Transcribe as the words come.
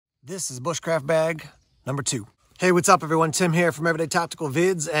This is Bushcraft Bag number 2. Hey, what's up everyone? Tim here from Everyday Tactical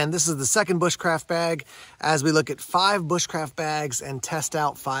Vids, and this is the second Bushcraft bag as we look at 5 Bushcraft bags and test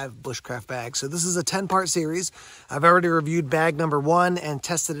out 5 Bushcraft bags. So this is a 10-part series. I've already reviewed bag number 1 and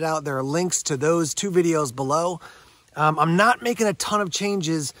tested it out. There are links to those 2 videos below. I'm not making a ton of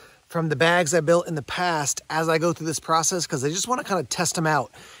changes from the bags I built in the past as I go through this process because I just want to kind of test them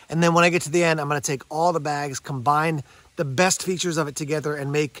out. And then when I get to the end, I'm going to take all the bags, combine the best features of it together,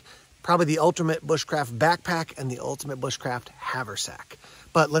 and make probably the ultimate bushcraft backpack and the ultimate bushcraft haversack.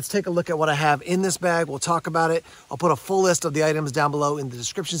 But let's take a look at what I have in this bag. We'll talk about it. I'll put a full list of the items down below in the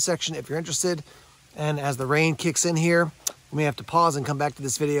description section if you're interested. And as the rain kicks in here, we may have to pause and come back to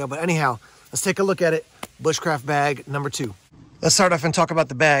this video. But anyhow, let's take a look at it. Bushcraft bag number 2. Let's start off and talk about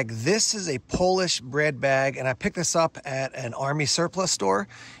the bag. This is a Polish bread bag, and I picked this up at an Army surplus store.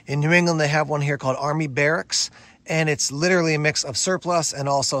 In New England, they have one here called Army Barracks. And it's literally a mix of surplus and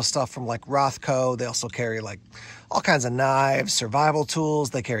also stuff from like Rothko. They also carry like all kinds of knives, survival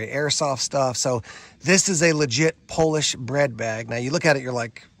tools. They carry airsoft stuff. So this is a legit Polish bread bag. Now you look at it, you're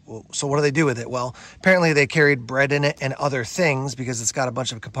like, well, so what do they do with it? Well, apparently they carried bread in it and other things because it's got a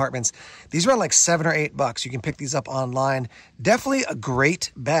bunch of compartments. These run like $7 or $8. You can pick these up online. Definitely a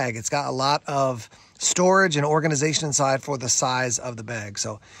great bag. It's got a lot of storage and organization inside for the size of the bag.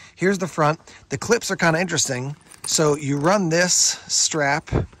 So here's the front. The clips are kind of interesting. So you run this strap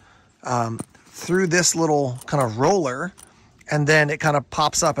through this little kind of roller, and then it kind of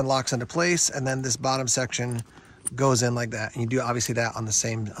pops up and locks into place, and then this bottom section goes in like that. And you do obviously that on the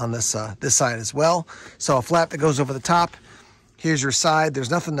same on this this side as well. So a flap that goes over the top. Here's your side.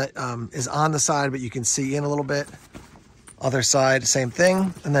 There's nothing that is on the side, but you can see in a little bit. Other side, same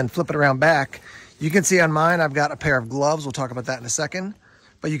thing. And then flip it around back. You can see on mine, I've got a pair of gloves. We'll talk about that in a second.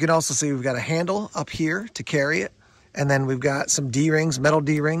 But you can also see we've got a handle up here to carry it. And then we've got some D-rings, metal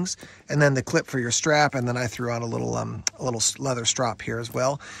D-rings, and then the clip for your strap. And then I threw on a little leather strap here as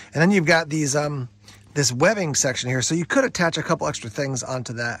well. And then you've got these this webbing section here. So you could attach a couple extra things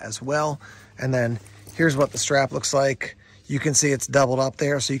onto that as well. And then here's what the strap looks like. You can see it's doubled up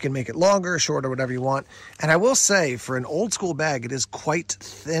there, so you can make it longer, shorter, whatever you want. And I will say, for an old school bag, it is quite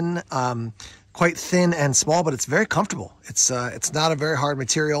thin and small, but it's very comfortable. It's not a very hard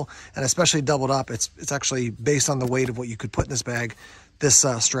material, and especially doubled up, it's actually based on the weight of what you could put in this bag. This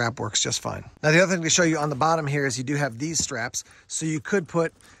strap works just fine. Now, the other thing to show you on the bottom here is you do have these straps, so you could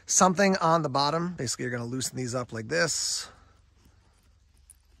put something on the bottom. Basically, you're going to loosen these up like this,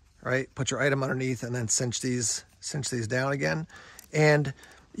 right? Put your item underneath, and then cinch these down again. And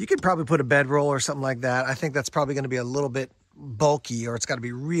you could probably put a bedroll or something like that. I think that's probably going to be a little bit bulky, or it's got to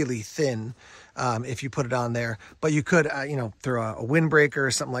be really thin if you put it on there. But you could, throw a windbreaker or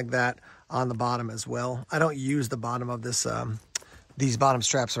something like that on the bottom as well. I don't use the bottom of this, these bottom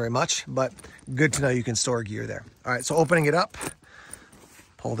straps very much, but good to know you can store gear there. All right, so opening it up,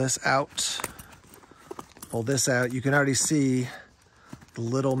 pull this out, You can already see the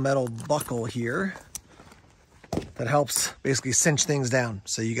little metal buckle here that helps basically cinch things down.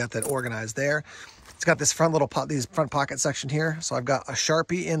 So you got that organized there. It's got this front front pocket section here. So I've got a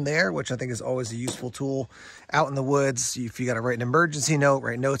Sharpie in there, which I think is always a useful tool out in the woods. If you got to write an emergency note,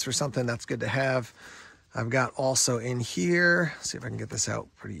 write notes for something, that's good to have. I've got also in here, see if I can get this out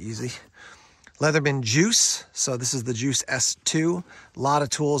pretty easy, Leatherman Juice. So this is the Juice S2. A lot of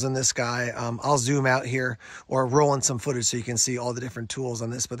tools in this guy. I'll zoom out here or roll in some footage so you can see all the different tools on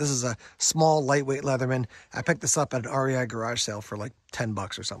this. But this is a small, lightweight Leatherman. I picked this up at an REI garage sale for like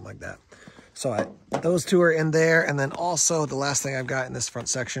 $10 or something like that. So those 2 are in there. And then also the last thing I've got in this front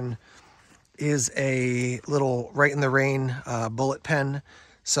section is a little Right in the Rain bullet pen.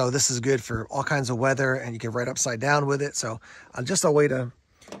 So this is good for all kinds of weather, and you can write upside down with it. So just a way to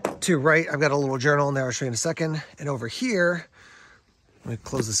write. I've got a little journal in there. I'll show you in a second. And over here, let me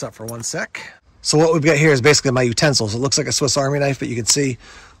close this up for 1 sec. So what we've got here is basically my utensils. It looks like a Swiss Army knife, but you can see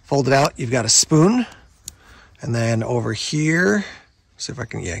folded out. You've got a spoon. And then over here, see if I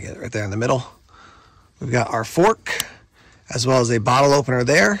can, get it right there in the middle. We've got our fork, as well as a bottle opener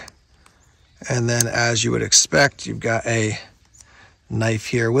there. And then, as you would expect, you've got a knife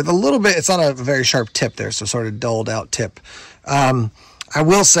here with a little bit, it's not a very sharp tip there, so sort of dulled out tip. I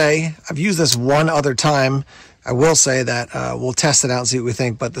will say, I've used this one other time. I will say that we'll test it out and see what we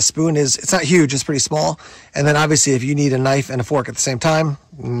think, but the spoon it's not huge, it's pretty small. And then obviously if you need a knife and a fork at the same time,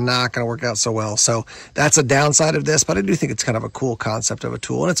 not going to work out so well. So that's a downside of this, but I do think it's kind of a cool concept of a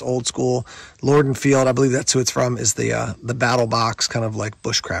tool, and it's old school. Lord & Field, I believe that's who it's from, is the Battle Box, kind of like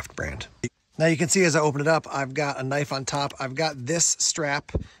Bushcraft brand. Now you can see as I open it up, I've got a knife on top. I've got this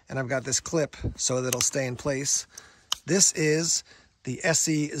strap and I've got this clip so that it'll stay in place. This is the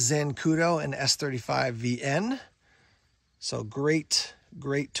ESEE Zancudo and S35VN. So great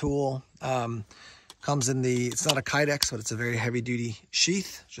tool. Comes in it's not a Kydex, but it's a very heavy duty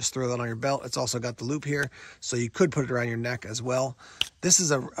sheath. Just throw that on your belt. It's also got the loop here, so you could put it around your neck as well. This is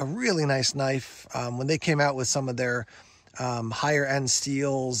a really nice knife. When they came out with some of their higher end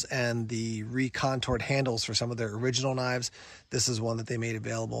steels and the recontoured handles for some of their original knives, this is one that they made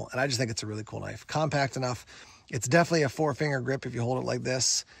available. And I just think it's a really cool knife. Compact enough. It's definitely a 4-finger grip if you hold it like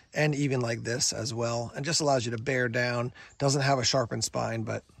this, and even like this as well. And just allows you to bear down. Doesn't have a sharpened spine,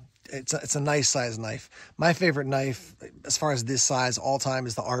 but it's a nice size knife. My favorite knife, as far as this size all time,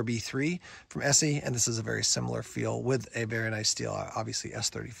 is the RB3 from ESEE, and this is a very similar feel with a very nice steel, obviously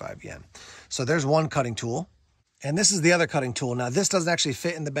S35 yen. So there's one cutting tool, and this is the other cutting tool. Now this doesn't actually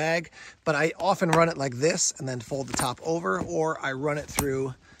fit in the bag, but I often run it like this and then fold the top over, or I run it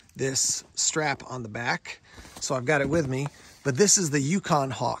through this strap on the back. So I've got it with me. But this is the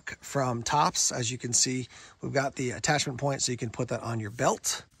Ucon Hawk from Tops. As you can see, we've got the attachment point so you can put that on your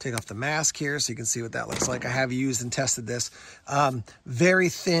belt. Take off the mask here so you can see what that looks like. I have used and tested this. Very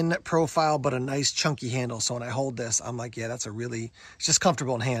thin profile, but a nice chunky handle. So when I hold this, I'm like, yeah, it's just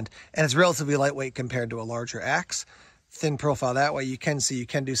comfortable in hand. And it's relatively lightweight compared to a larger axe. Thin profile that way. You can see you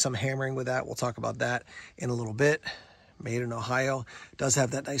can do some hammering with that. We'll talk about that in a little bit. Made in Ohio. Does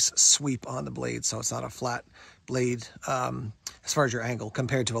have that nice sweep on the blade, so it's not a flat blade as far as your angle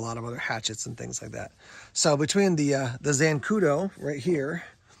compared to a lot of other hatchets and things like that. So between the Zancudo right here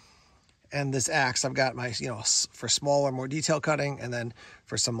and this axe, I've got my, for smaller, more detail cutting, and then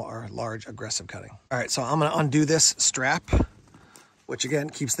for some more large, aggressive cutting. All right, so I'm gonna undo this strap, which again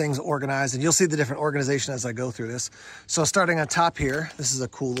keeps things organized, and you'll see the different organization as I go through this. So starting on top here, this is a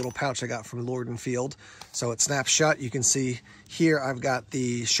cool little pouch I got from Lord & Field. So it snaps shut. You can see here I've got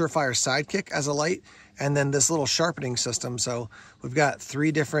the Surefire Sidekick as a light, and then this little sharpening system. So we've got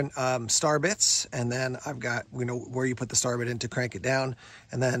 3 different star bits, and then I've got, where you put the star bit in to crank it down,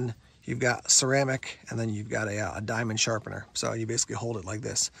 and then you've got ceramic, and then you've got a diamond sharpener. So you basically hold it like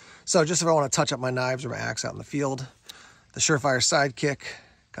this. So just if I want to touch up my knives or my axe out in the field. The Surefire Sidekick,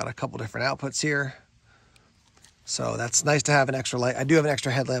 got a couple different outputs here. So that's nice to have an extra light. I do have an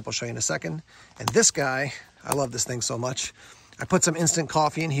extra headlamp, I'll show you in a second. And this guy, I love this thing so much. I put some instant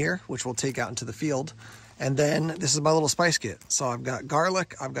coffee in here, which we'll take out into the field. And then this is my little spice kit. So I've got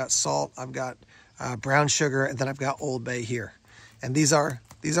garlic, I've got salt, I've got brown sugar, and then I've got Old Bay here. And these are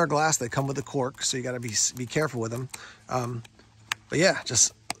glass, they come with a cork, so you gotta be careful with them. But yeah,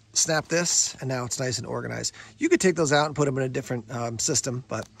 just snap this, and now it's nice and organized. You could take those out and put them in a different system,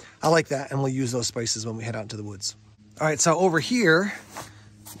 but I like that, and we'll use those spices when we head out into the woods. All right, so over here,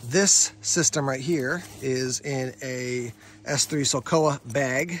 this system right here is in a S3 Sokoa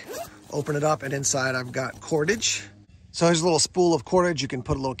bag. Open it up, and inside I've got cordage. So there's a little spool of cordage. You can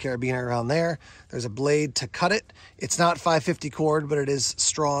put a little carabiner around there. There's a blade to cut it. It's not 550 cord, but it is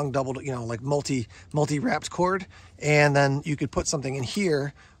strong, doubled, like multi-wrapped cord. And then you could put something in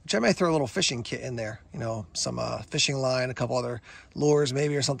here, which I might throw a little fishing kit in there, some fishing line, a couple other lures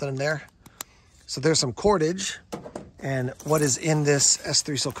maybe or something in there. So there's some cordage, and what is in this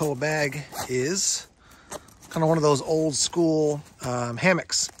S3 Sokoa bag is kind of one of those old school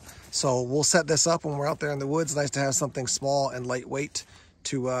hammocks. So we'll set this up when we're out there in the woods. Nice to have something small and lightweight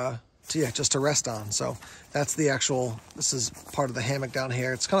just to rest on. So that's this is part of the hammock down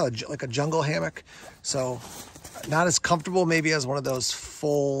here. It's kind of like a jungle hammock. So not as comfortable maybe as one of those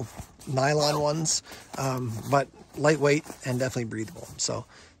full nylon ones, but lightweight and definitely breathable. So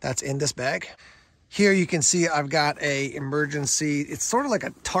that's in this bag. Here you can see I've got a emergency, it's sort of like a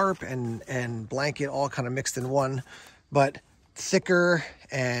tarp and blanket all kind of mixed in one, but thicker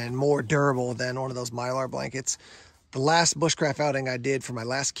and more durable than one of those Mylar blankets. The last bushcraft outing I did for my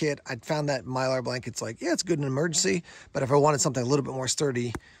last kit, I found that Mylar blanket's it's good in an emergency, but if I wanted something a little bit more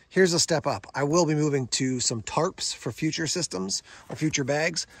sturdy, here's a step up. I will be moving to some tarps for future systems or future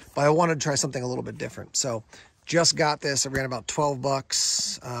bags, but I wanted to try something a little bit different. So just got this. I ran about 12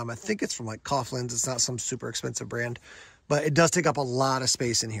 bucks. I think it's from Coughlin's. It's not some super expensive brand, but it does take up a lot of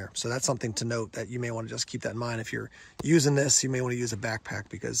space in here. So that's something to note, that you may want to just keep that in mind. If you're using this, you may want to use a backpack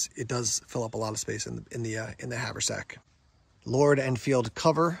because it does fill up a lot of space in the haversack. Lord & Field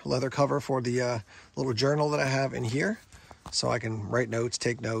cover, leather cover for the little journal that I have in here. So I can write notes,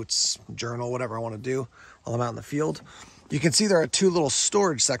 take notes, journal, whatever I want to do while I'm out in the field. You can see there are 2 little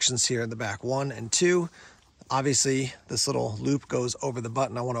storage sections here in the back, 1 and 2. Obviously, this little loop goes over the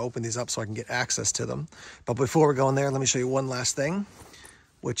button. I want to open these up so I can get access to them. But before we go in there, let me show you one last thing,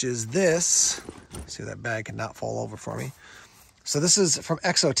 which is this. See, that bag cannot fall over for me. So this is from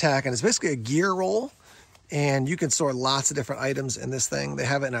Exotech, and it's basically a gear roll. And you can store lots of different items in this thing. They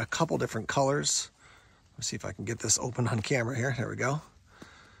have it in a couple different colors. Let's see if I can get this open on camera here. There we go.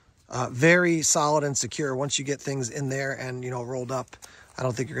 Very solid and secure. Once you get things in there and, rolled up, I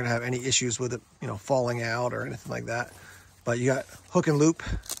don't think you're going to have any issues with it, falling out or anything like that. But you got hook and loop.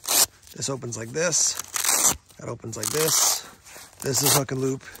 This opens like this. That opens like this. This is hook and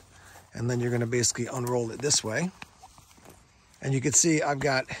loop. And then you're going to basically unroll it this way. And you can see I've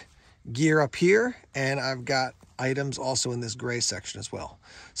got gear up here, and I've got items also in this gray section as well.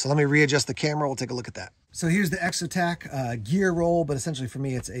 So let me readjust the camera. We'll take a look at that. So here's the Exotac gear roll, but essentially for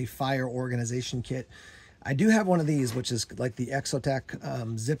me, it's a fire organization kit. I do have one of these, which is like the Exotac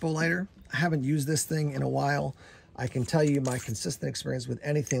Zippo lighter. I haven't used this thing in a while. I can tell you my consistent experience with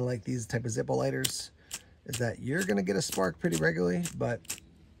anything like these type of Zippo lighters is that you're going to get a spark pretty regularly, but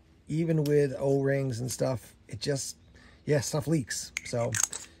even with O-rings and stuff, it just, stuff leaks. So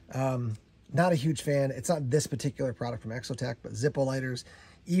not a huge fan. It's not this particular product from Exotac, but Zippo lighters,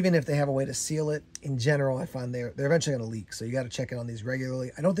 even if they have a way to seal it, in general, I find they're eventually going to leak. So you got to check in on these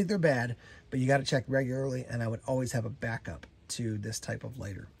regularly. I don't think they're bad, but you got to check regularly, and I would always have a backup to this type of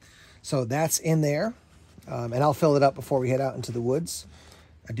lighter. So that's in there, and I'll fill it up before we head out into the woods.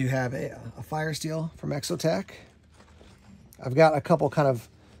 I do have a fire steel from Exotac. I've got a couple kind of,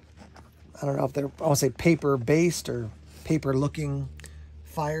 I don't know if they're, I want to say paper-based or paper-looking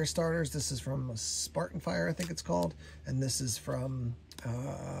fire starters. This is from Spartan Fire, I think it's called. And this is from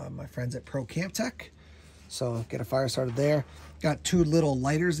my friends at Pro Camp Tech. So get a fire starter there. Got two little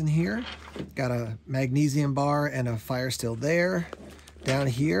lighters in here. Got a magnesium bar and a fire steel there. Down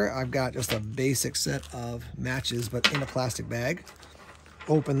here, I've got just a basic set of matches, but in a plastic bag.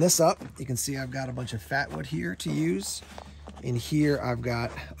 Open this up. You can see I've got a bunch of fat wood here to use. In here, I've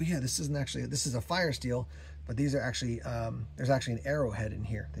got, oh yeah, this is a fire steel, but these are actually, there's actually an arrowhead in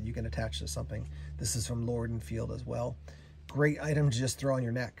here that you can attach to something. This is from Lord & Field as well. Great item to just throw on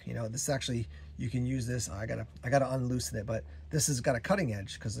your neck. This actually, you can use this. I gotta unloosen it, but this has got a cutting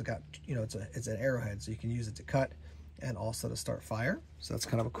edge because it's got, it's an arrowhead, so you can use it to cut and also to start fire. So that's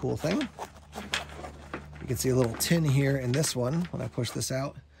kind of a cool thing. You can see a little tin here in this one when I push this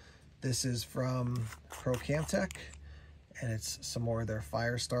out. This is from Pro Camp Tech, and it's some more of their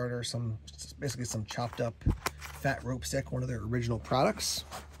fire starter, basically some chopped up fat rope stick, one of their original products.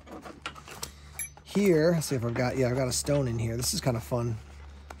 Here, let's see if I've got a stone in here. This is kind of fun.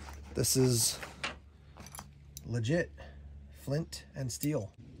 This is legit flint and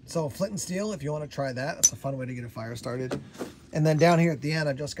steel. So flint and steel, if you want to try that, that's a fun way to get a fire started. And then down here at the end,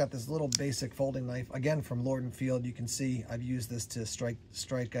 I've just got this little basic folding knife, again from Lord & Field. You can see I've used this to strike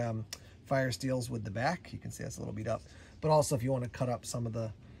fire steels with the back. You can see that's a little beat up. But also if you want to cut up some of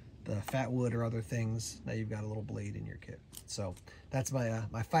the fat wood or other things, now you've got a little blade in your kit. So that's my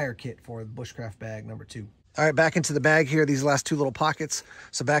my fire kit for the Bushcraft bag number 2. All right, back into the bag here, these last two little pockets.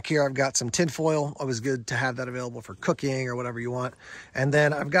 So back here, I've got some tin foil. Always good to have that available for cooking or whatever you want. And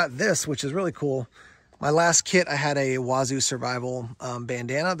then I've got this, which is really cool. My last kit, I had a Wazoo Survival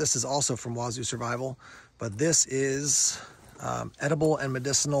bandana. This is also from Wazoo Survival, but this is edible and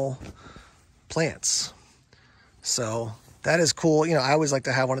medicinal plants. So that is cool. I always like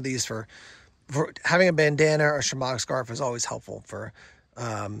to have one of these for having a bandana or shamanic scarf is always helpful for,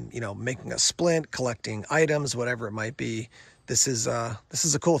 making a splint, collecting items, whatever it might be. This is a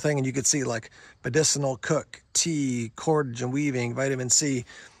cool thing. And you could see like medicinal cook, tea, cordage and weaving, vitamin C.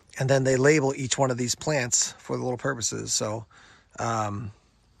 And then they label each one of these plants for the little purposes. So,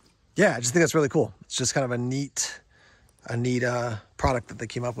 yeah, I just think that's really cool. It's just kind of a neat product that they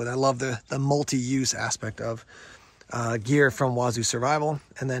came up with. I love the multi-use aspect of gear from Wazoo Survival.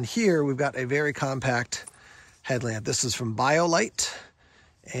 And then here we've got a very compact headlamp. This is from BioLite,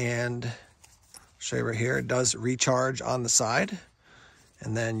 and I'll show you right here. It does recharge on the side.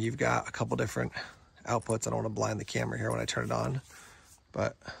 And then you've got a couple different outputs. I don't want to blind the camera here when I turn it on,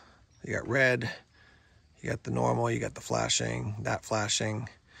 but you got red, you got the normal, you got the flashing, that flashing.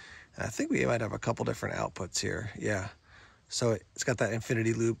 And I think we might have a couple different outputs here. Yeah. So it's got that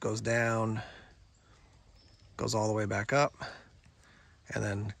infinity loop, goes down, goes all the way back up, and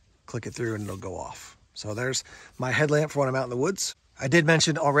then click it through and it'll go off. So there's my headlamp for when I'm out in the woods. I did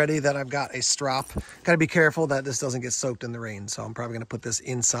mention already that I've got a strop. Got to be careful that this doesn't get soaked in the rain. So I'm probably going to put this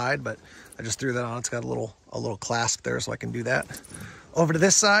inside, but I just threw that on. It's got a little clasp there, so I can do that. Over to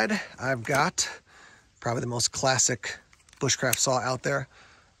this side, I've got probably the most classic bushcraft saw out there,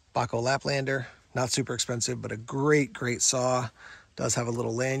 Baco Laplander. Not super expensive, but a great saw. Does have a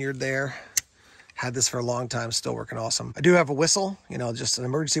little lanyard there. Had this for a long time, still working awesome. I do have a whistle, just an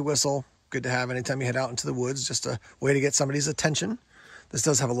emergency whistle. Good to have anytime you head out into the woods, just a way to get somebody's attention. This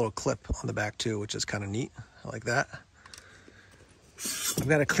does have a little clip on the back too, which is kind of neat. I like that. I've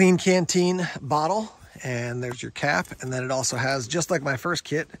got a clean canteen bottle, and there's your cap. And then it also has, just like my first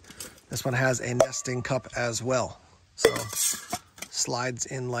kit, this one has a nesting cup as well. So slides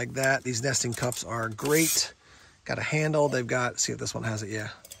in like that. These nesting cups are great. Got a handle. They've got, see if this one has it. Yeah.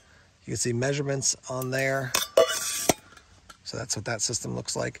 You can see measurements on there. So that's what that system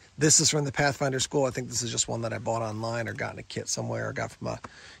looks like. This is from the Pathfinder school. I think this is just one that I bought online or got in a kit somewhere or got from a,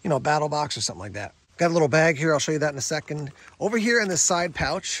 you know, battle box or something like that. Got a little bag here. I'll show you that in a second. Over here in this side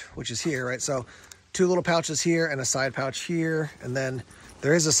pouch, which is here, right? So 2 little pouches here and a side pouch here. And then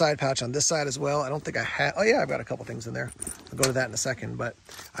there is a side pouch on this side as well. I don't think I have, oh yeah, I've got a couple things in there. I'll go to that in a second, but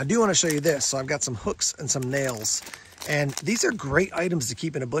I do want to show you this. So I've got some hooks and some nails. And these are great items to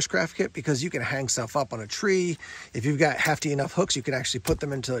keep in a bushcraft kit because you can hang stuff up on a tree. If you've got hefty enough hooks, you can actually put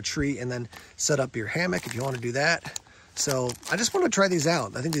them into a tree and then set up your hammock if you want to do that. So I just want to try these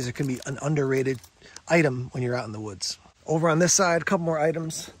out. I think these can be an underrated item when you're out in the woods. Over on this side, a couple more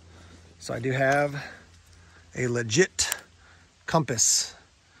items. So I do have a legit compass,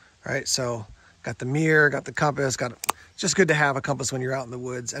 right? So got the mirror, got the compass, it's just good to have a compass when you're out in the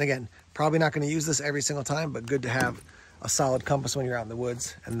woods. And again, probably not going to use this every single time, but good to have a solid compass when you're out in the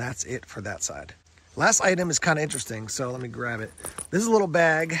woods. And that's it for that side. Last item is kind of interesting. So let me grab it. This is a little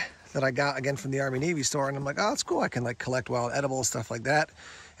bag that I got again from the Army Navy store. And I'm like, oh, that's cool. I can like collect wild edibles, stuff like that.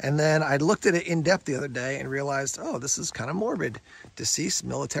 And then I looked at it in depth the other day and realized, oh, this is kind of morbid. Deceased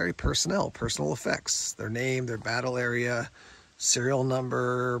military personnel, personal effects, their name, their battle area, serial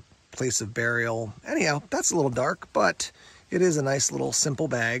number, place of burial. Anyhow, that's a little dark, but it is a nice little simple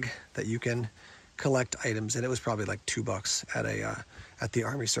bag that you can collect items in. It was probably like $2 at the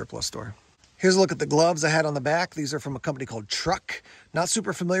Army surplus store. Here's a look at the gloves I had on the back. These are from a company called Truck. Not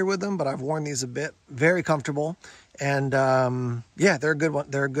super familiar with them, but I've worn these a bit. Very comfortable. And yeah, they're a good one.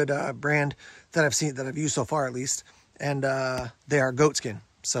 They're a good brand that I've used so far at least. And they are goatskin.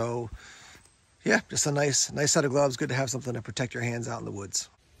 So yeah, just a nice set of gloves. Good to have something to protect your hands out in the woods.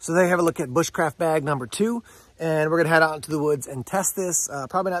 So there you have a look at bushcraft bag number 2. And we're gonna head out into the woods and test this.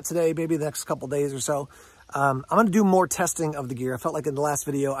 Probably not today, maybe the next couple days or so. I'm going to do more testing of the gear. I felt like in the last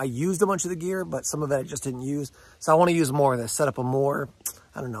video, I used a bunch of the gear, but some of it I just didn't use. So I want to use more of this, set up a more,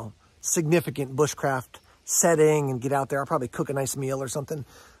 I don't know, significant bushcraft setting and get out there. I'll probably cook a nice meal or something.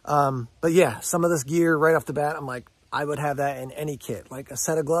 But yeah, some of this gear right off the bat, I'm like, I would have that in any kit. Like a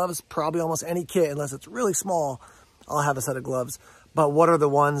set of gloves, probably almost any kit, unless it's really small, I'll have a set of gloves. But what are the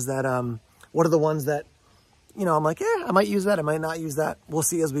ones that, you know, I'm like, yeah, I might use that. I might not use that. We'll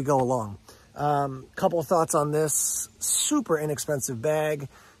see as we go along. Couple of thoughts on this. Super inexpensive bag.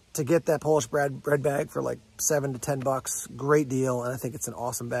 To get that Polish bread bag for like $7 to $10, great deal. And I think it's an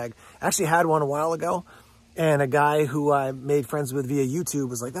awesome bag. I actually had one a while ago, and a guy who I made friends with via YouTube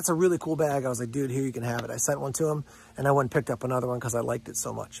was like, that's a really cool bag. I was like, dude, here, you can have it. I sent one to him, and I went and picked up another one because I liked it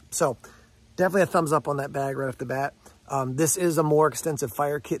so much. So definitely a thumbs up on that bag right off the bat. This is a more extensive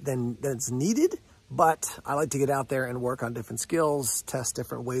fire kit than it's needed. But I like to get out there and work on different skills, test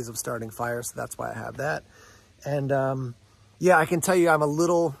different ways of starting fires. So that's why I have that. And yeah, I can tell you I'm a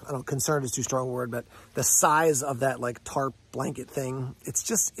little, I don't know, concerned is too strong a word, but the size of that like tarp blanket thing,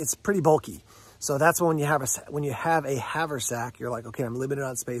 it's pretty bulky. So that's when you have a haversack, you're like, okay, I'm limited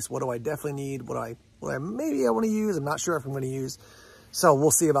on space. What do I definitely need? What I maybe I want to use? I'm not sure if I'm going to use. So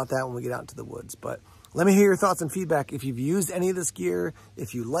we'll see about that when we get out into the woods. But let me hear your thoughts and feedback. If you've used any of this gear,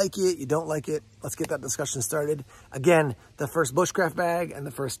 if you like it, you don't like it, let's get that discussion started. Again, the first bushcraft bag and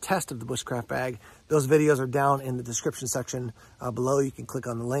the first test of the bushcraft bag, those videos are down in the description section below. You can click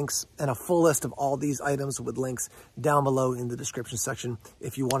on the links, and a full list of all these items with links down below in the description section.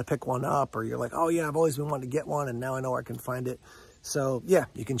 If you want to pick one up, or you're like, oh yeah, I've always been wanting to get one and now I know I can find it. So yeah,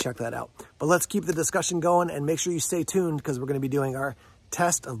 you can check that out. But let's keep the discussion going and make sure you stay tuned because we're going to be doing our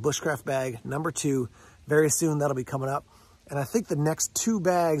test of bushcraft bag number 2 very soon. That'll be coming up. And I think the next 2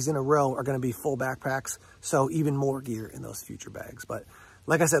 bags in a row are going to be full backpacks. So even more gear in those future bags. But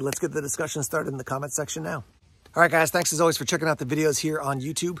like I said, let's get the discussion started in the comment section now. All right, guys, thanks as always for checking out the videos here on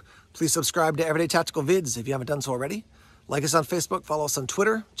YouTube. Please subscribe to Everyday Tactical Vids if you haven't done so already. Like us on Facebook, follow us on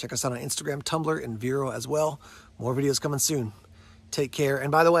Twitter. Check us out on Instagram, Tumblr, and Vero as well. More videos coming soon. Take care.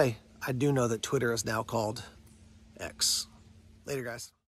 And by the way, I do know that Twitter is now called X. Later, guys.